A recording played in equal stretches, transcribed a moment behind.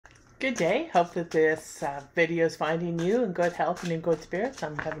Good day. Hope that this video is finding you in good health and in good spirits.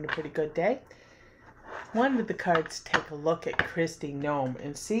 I'm having a pretty good day. Wanted the cards to take a look at Kristi Noem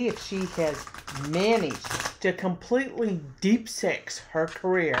and see if she has managed to completely deep six her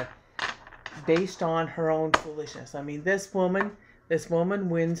career based on her own foolishness. I mean, this woman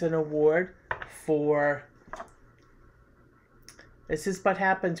wins an award for... This is what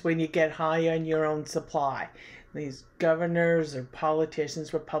happens when you get high on your own supply. These governors or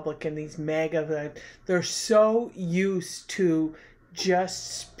politicians, Republican, these MAGA, they're so used to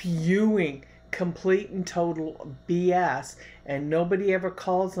just spewing complete and total BS, and nobody ever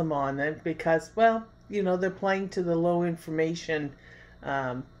calls them on it because, well, you know, they're playing to the low information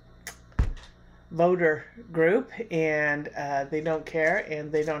voter group, and they don't care,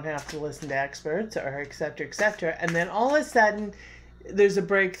 and they don't have to listen to experts or et cetera, et cetera. And then all of a sudden there's a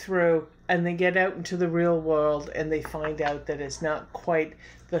breakthrough, and they get out into the real world and they find out that it's not quite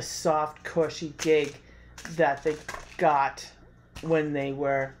the soft, cushy gig that they got when they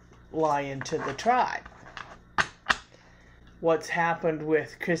were lying to the tribe. What's happened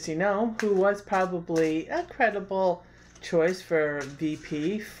with Kristi Noem, who was probably a credible choice for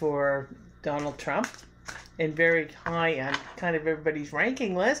VP for Donald Trump and very high on kind of everybody's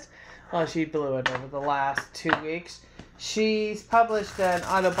ranking list. Well, she blew it over the last 2 weeks. She's published an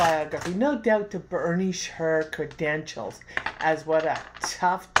autobiography, no doubt to burnish her credentials as what a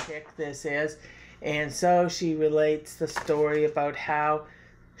tough chick this is. And so she relates the story about how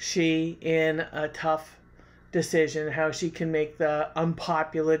she, in a tough decision, how she can make the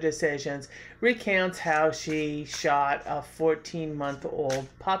unpopular decisions, recounts how she shot a 14-month-old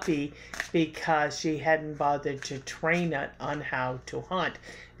puppy because she hadn't bothered to train it on how to hunt.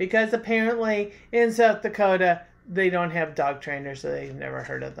 Because apparently in South Dakota, they don't have dog trainers, so they've never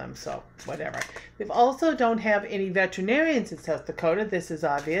heard of them, so whatever. They also don't have any veterinarians in South Dakota. This is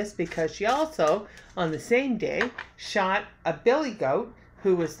obvious because she also, on the same day, shot a billy goat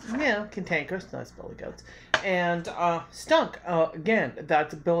who was, you know, cantankerous, that's billy goats, and stunk. Again,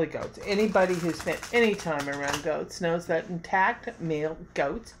 that's billy goats. Anybody who's spent any time around goats knows that intact male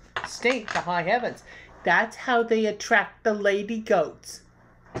goats stink to high heavens. That's how they attract the lady goats.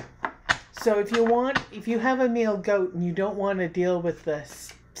 So if you have a male goat and you don't want to deal with the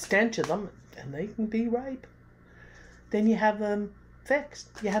stench of them, and they can be ripe, then you have them fixed.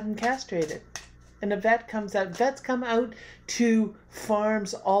 You have them castrated. And a vet comes out. Vets come out to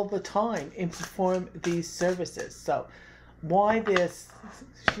farms all the time and perform these services. So why this?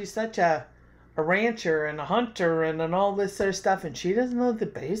 She's such a rancher and a hunter and all this sort of stuff, and she doesn't know the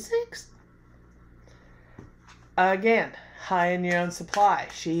basics? Again, high in your own supply.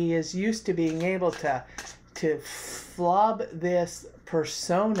 She is used to being able to flub this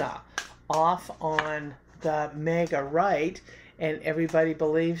persona off on the MAGA right, and everybody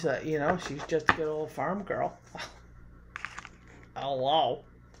believes that, you know, she's just a good old farm girl. Hello.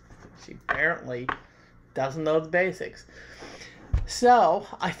 She apparently doesn't know the basics. So,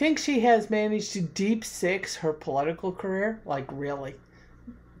 I think she has managed to deep six her political career, like really.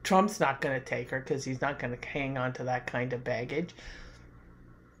 Trump's not going to take her because he's not going to hang on to that kind of baggage.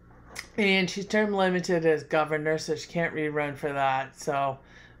 And she's term limited as governor, so she can't rerun for that. So,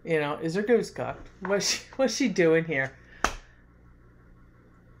 you know, is her goose cooked? What's she doing here?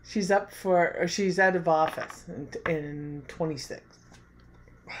 She's up for, or she's out of office in 26.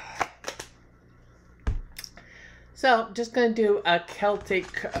 So, just going to do a Celtic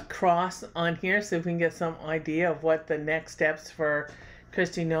cross on here so we can get some idea of what the next steps for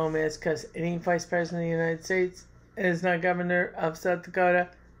Kristi Noem is, because it ain't Vice President of the United States, it is not Governor of South Dakota,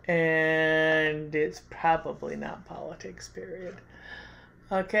 and it's probably not politics, period.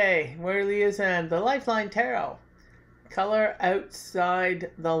 Okay, where liaison, the Lifeline Tarot, Color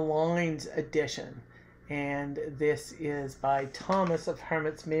Outside the Lines edition, and this is by Thomas of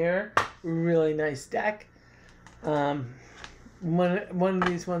Hermit's Mirror. Really nice deck. One of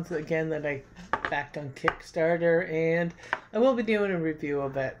these ones, again, that I backed on Kickstarter, and I will be doing a review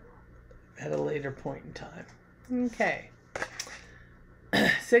of it at a later point in time. Okay.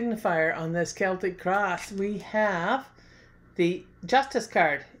 Signifier on this Celtic cross, we have the Justice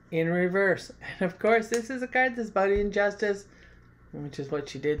card in reverse. And of course, this is a card that's about injustice, which is what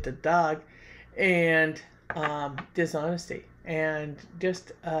she did to the dog, and dishonesty, and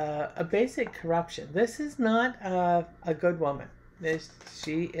just a basic corruption. This is not a good woman.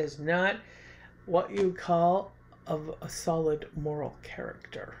 She is not what you call of a solid moral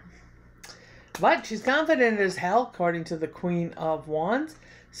character. But she's confident as hell, according to the Queen of Wands.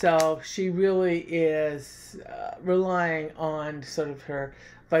 So she really is relying on sort of her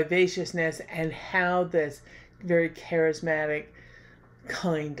vivaciousness and how this very charismatic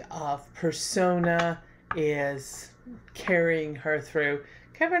kind of persona is carrying her through,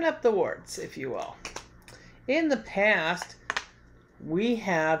 covering up the warts, if you will. In the past, we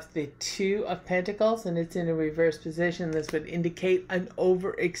have the Two of Pentacles, and it's in a reverse position. This would indicate an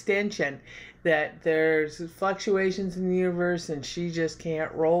overextension, that there's fluctuations in the universe and she just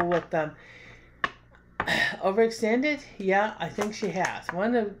can't roll with them. Overextended? Yeah, I think she has.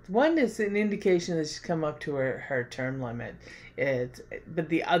 One is an indication that she's come up to her term limit. But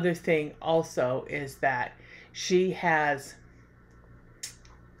the other thing also is that she has,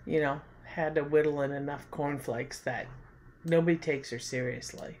 had to whittle in enough cornflakes that nobody takes her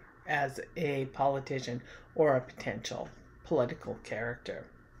seriously as a politician or a potential political character.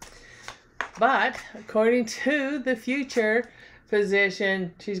 But according to the future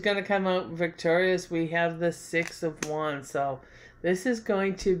position, she's going to come out victorious. We have the Six of Wands. So this is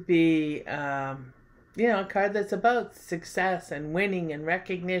going to be, a card that's about success and winning and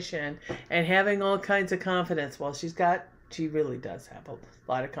recognition and having all kinds of confidence. Well, she really does have a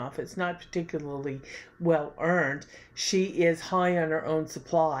lot of confidence, not particularly well earned. She is high on her own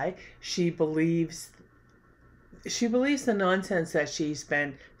supply. She believes the nonsense that she's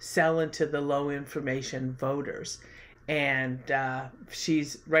been selling to the low information voters. And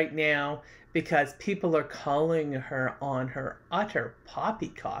she's right now, because people are calling her on her utter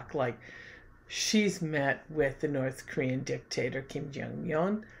poppycock, like she's met with the North Korean dictator Kim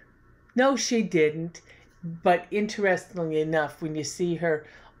Jong-un. No, she didn't. But interestingly enough, when you see her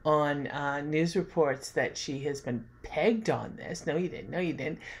on news reports that she has been pegged on this, no you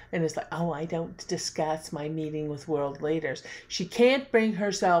didn't, and it's like, oh, I don't discuss my meeting with world leaders. She can't bring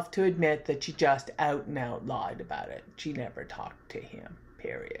herself to admit that she just out and out lied about it. She never talked to him,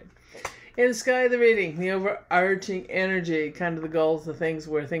 period. In the sky of the reading, the overarching energy, kind of the goals, the things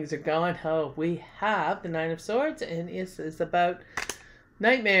where things are going. Oh, we have the Nine of Swords, and it's about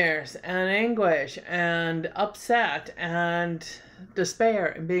nightmares and anguish and upset and despair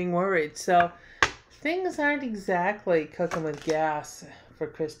and being worried. So things aren't exactly cooking with gas for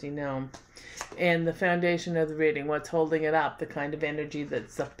Kristi Noem. And the foundation of the reading, what's holding it up, the kind of energy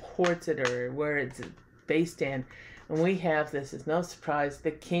that supports it or where it's based in. And we have, this is no surprise,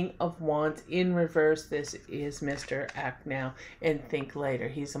 the King of Wands in reverse. This is Mr. Act Now and Think Later.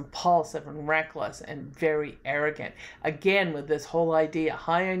 He's impulsive and reckless and very arrogant. Again, with this whole idea,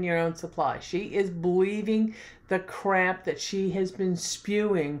 high on your own supply. She is believing the crap that she has been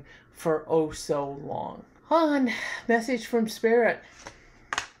spewing for oh so long. On message from Spirit.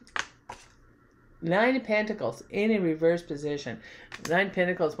 Nine of Pentacles in a reverse position. Nine of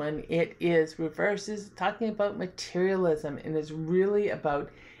Pentacles, when it is reversed, is talking about materialism and is really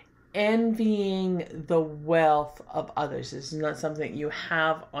about envying the wealth of others. This is not something you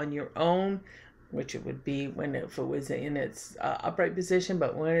have on your own, which it would be if it was in its upright position,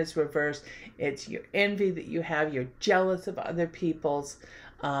 but when it's reversed, it's your envy that you have. You're jealous of other people's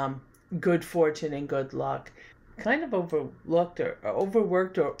good fortune and good luck. Kind of overlooked or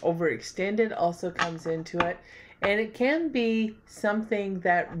overworked or overextended also comes into it. And it can be something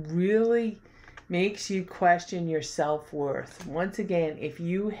that really makes you question your self-worth. Once again, if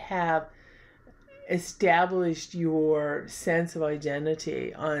you have established your sense of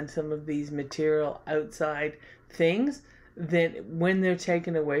identity on some of these material outside things, then when they're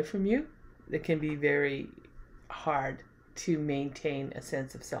taken away from you, it can be very hard to maintain a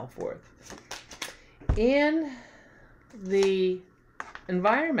sense of self-worth. In the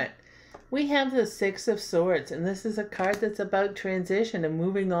environment, we have the Six of Swords, and this is a card that's about transition and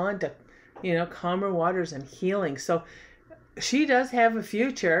moving on to, calmer waters and healing. So she does have a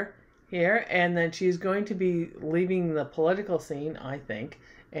future here, and then she's going to be leaving the political scene, I think,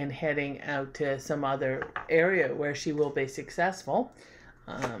 and heading out to some other area where she will be successful.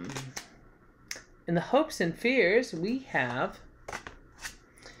 In the hopes and fears, we have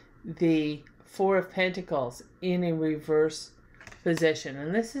the Four of Pentacles in a reverse position.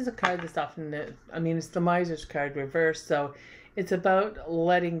 And this is a card that's often, it's the Miser's card reversed, so it's about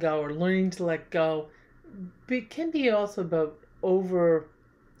letting go or learning to let go. But it can be also about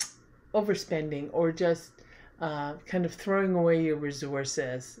overspending or just kind of throwing away your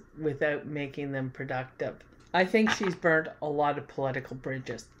resources without making them productive. I think she's burnt a lot of political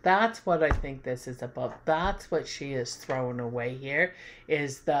bridges. That's what I think this is about. That's what she is throwing away here,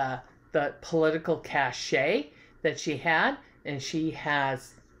 is the political cachet that she had, and she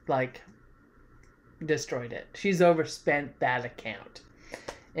has destroyed it. She's overspent that account.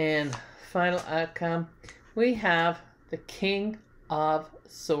 And final outcome, we have the King of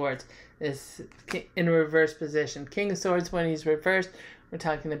Swords is in a reverse position. King of Swords, when he's reversed, we're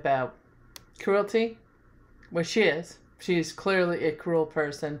talking about cruelty, which she is, she's clearly a cruel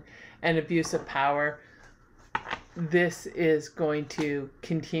person, an abuse of power. This is going to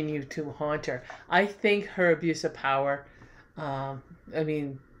continue to haunt her. I think her abuse of power, I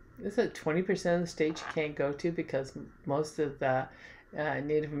mean, is it 20% of the state she can't go to because most of the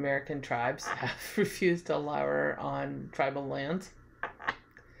Native American tribes have refused to allow her on tribal lands?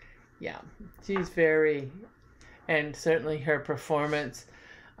 Yeah, she's very, and certainly her performance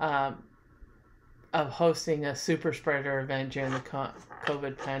of hosting a super spreader event during the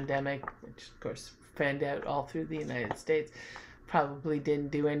COVID pandemic, which of course fanned out all through the United States, probably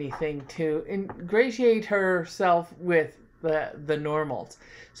didn't do anything to ingratiate herself with the normals.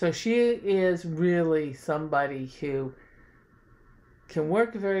 So she is really somebody who can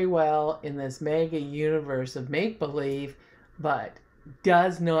work very well in this mega universe of make-believe, but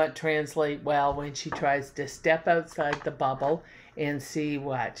does not translate well when she tries to step outside the bubble and see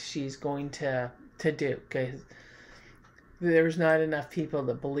what she's going to do, because there's not enough people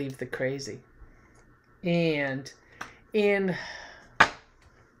that believe the crazy. And in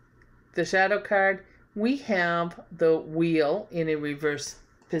the shadow card, we have the wheel in a reverse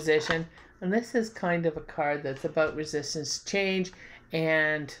position, and this is kind of a card that's about resistance to change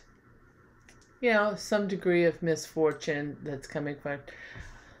and, you know, some degree of misfortune that's coming from.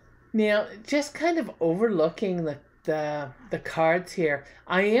 Now, just kind of overlooking the cards here,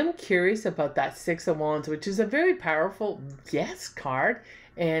 I am curious about that Six of Wands, which is a very powerful yes card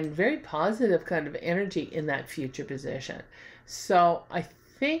and very positive kind of energy in that future position. So I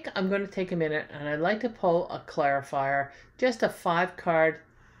think I'm going to take a minute and I'd like to pull a clarifier, just a 5-card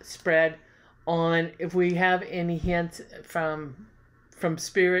spread on if we have any hints from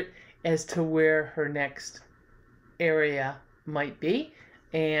Spirit as to where her next area might be.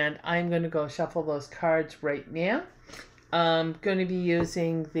 And I'm going to go shuffle those cards right now. I'm going to be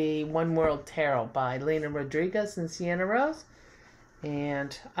using the One World Tarot by Lena Rodriguez and Sienna Rose.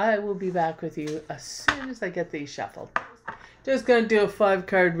 And I will be back with you as soon as I get these shuffled. Just going to do a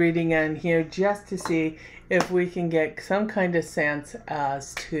 5-card reading on here just to see if we can get some kind of sense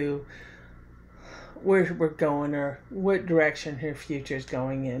as to where we're going or what direction her future is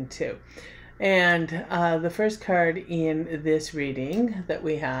going into. And the first card in this reading that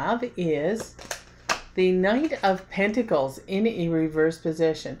we have is the Knight of Pentacles in a reverse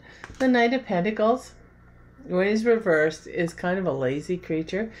position. The Knight of Pentacles, when he's reversed, is kind of a lazy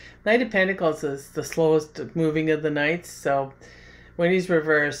creature. Knight of Pentacles is the slowest moving of the knights, so when he's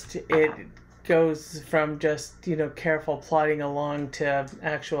reversed, it goes from just, you know, careful plodding along to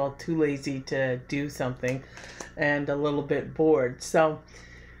actual too lazy to do something and a little bit bored. So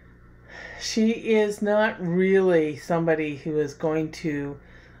she is not really somebody who is going to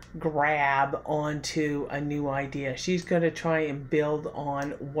grab onto a new idea. She's going to try and build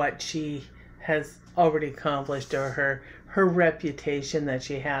on what she has already accomplished, or her reputation that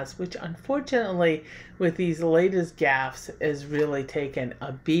she has, which unfortunately with these latest gaffes is really taken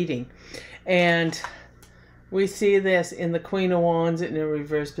a beating. And we see this in the Queen of Wands in a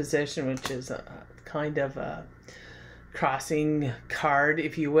reverse position, which is a kind of a crossing card,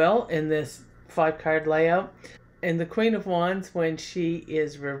 if you will, in this 5-card layout. And the Queen of Wands, when she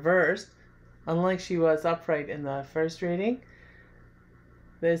is reversed, unlike she was upright in the first reading,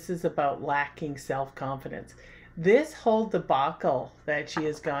 this is about lacking self-confidence. This whole debacle that she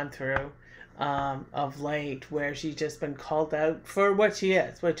has gone through of late, where she's just been called out for what she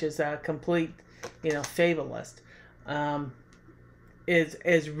is, which is a complete, you know, fabulist,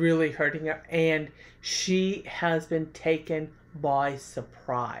 is really hurting her, and she has been taken by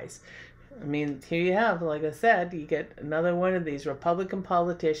surprise. I mean, here you have, like I said, you get another one of these Republican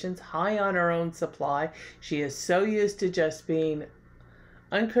politicians, high on her own supply. She is so used to just being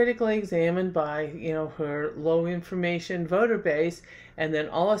uncritically examined by, you know, her low information voter base, and then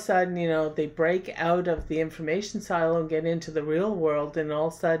all of a sudden, you know, they break out of the information silo and get into the real world, and all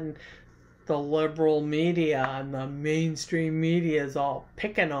of a sudden the liberal media and the mainstream media is all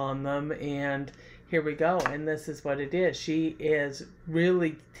picking on them, and here we go. And this is what it is. She is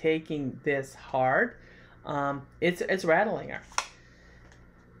really taking this hard. It's rattling her.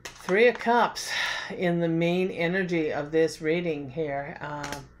 3 of Cups in the main energy of this reading here.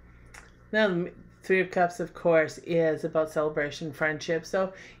 Now, the 3 of Cups, of course, is about celebration, friendship.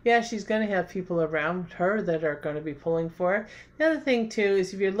 So, yeah, she's going to have people around her that are going to be pulling for her. The other thing, too,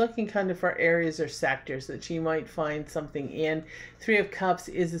 is if you're looking kind of for areas or sectors that she might find something in, 3 of Cups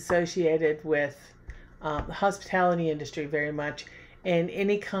is associated with the hospitality industry very much, and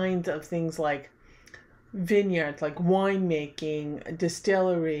any kinds of things like vineyards, like winemaking,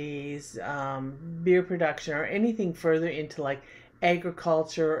 distilleries, beer production, or anything further into like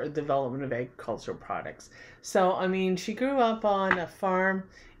agriculture or development of agricultural products. So, I mean, she grew up on a farm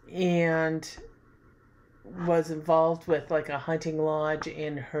and was involved with like a hunting lodge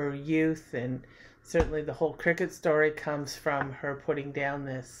in her youth, and certainly the whole cricket story comes from her putting down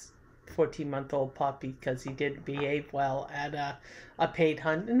this 14-month-old puppy because he didn't behave well at a paid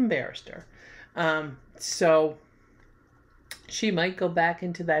hunt and embarrassed her. So she might go back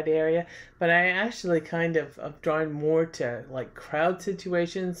into that area, but I actually kind of drawn more to like crowd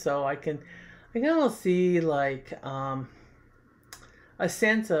situations, so I can almost see like a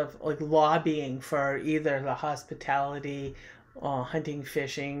sense of like lobbying for either the hospitality, hunting,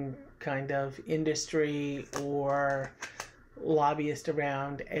 fishing kind of industry, or lobbyist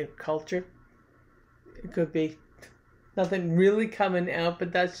around agriculture. It could be. Nothing really coming out,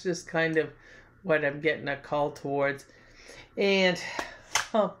 but that's just kind of what I'm getting a call towards. And,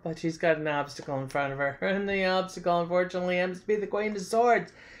 but she's got an obstacle in front of her. And the obstacle, unfortunately, happens to be the Queen of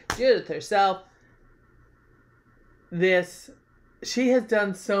Swords, Judith herself. She has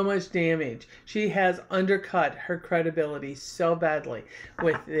done so much damage. She has undercut her credibility so badly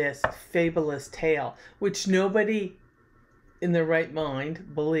with this fabulous tale, which nobody in their right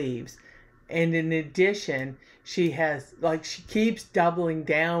mind believes. And in addition, she keeps doubling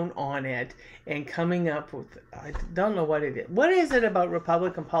down on it and coming up with, I don't know what it is. What is it about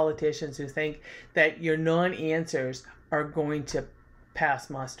Republican politicians who think that your non-answers are going to pass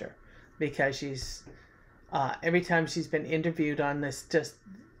muster? Because she's, every time she's been interviewed on this, just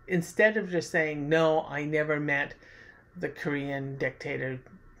instead of just saying, no, I never met the Korean dictator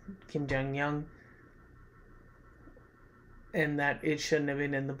Kim Jong-un, and that it shouldn't have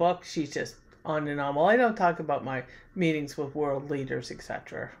been in the book, she's just on and on. Well, I don't talk about my meetings with world leaders,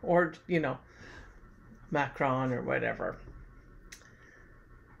 etc. Or, Macron or whatever.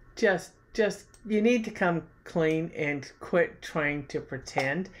 Just you need to come clean and quit trying to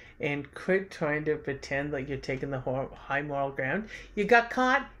pretend, and quit trying to pretend like you're taking the high moral ground. You got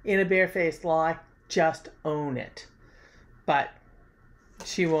caught in a barefaced lie. Just own it. But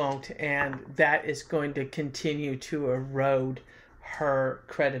she won't, and that is going to continue to erode her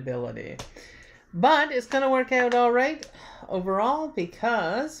credibility. But it's going to work out all right overall,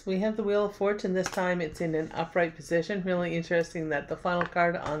 because we have the Wheel of Fortune. This time it's in an upright position. Really interesting that the final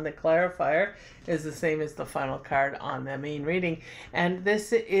card on the clarifier is the same as the final card on the main reading. And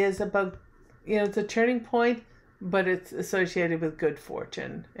this is about, it's a turning point, but it's associated with good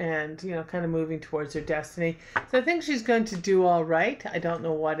fortune and, kind of moving towards her destiny. So I think she's going to do all right. I don't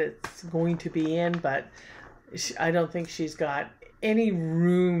know what it's going to be in, but I don't think she's got any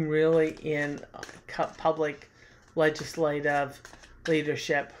room really in public legislative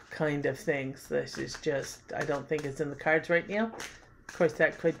leadership kind of things. This is just, I don't think it's in the cards right now. Of course,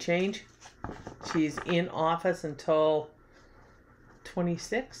 that could change. She's in office until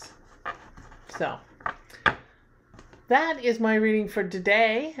 26. So that is my reading for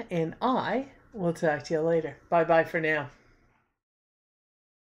today, and I will talk to you later. Bye-bye for now.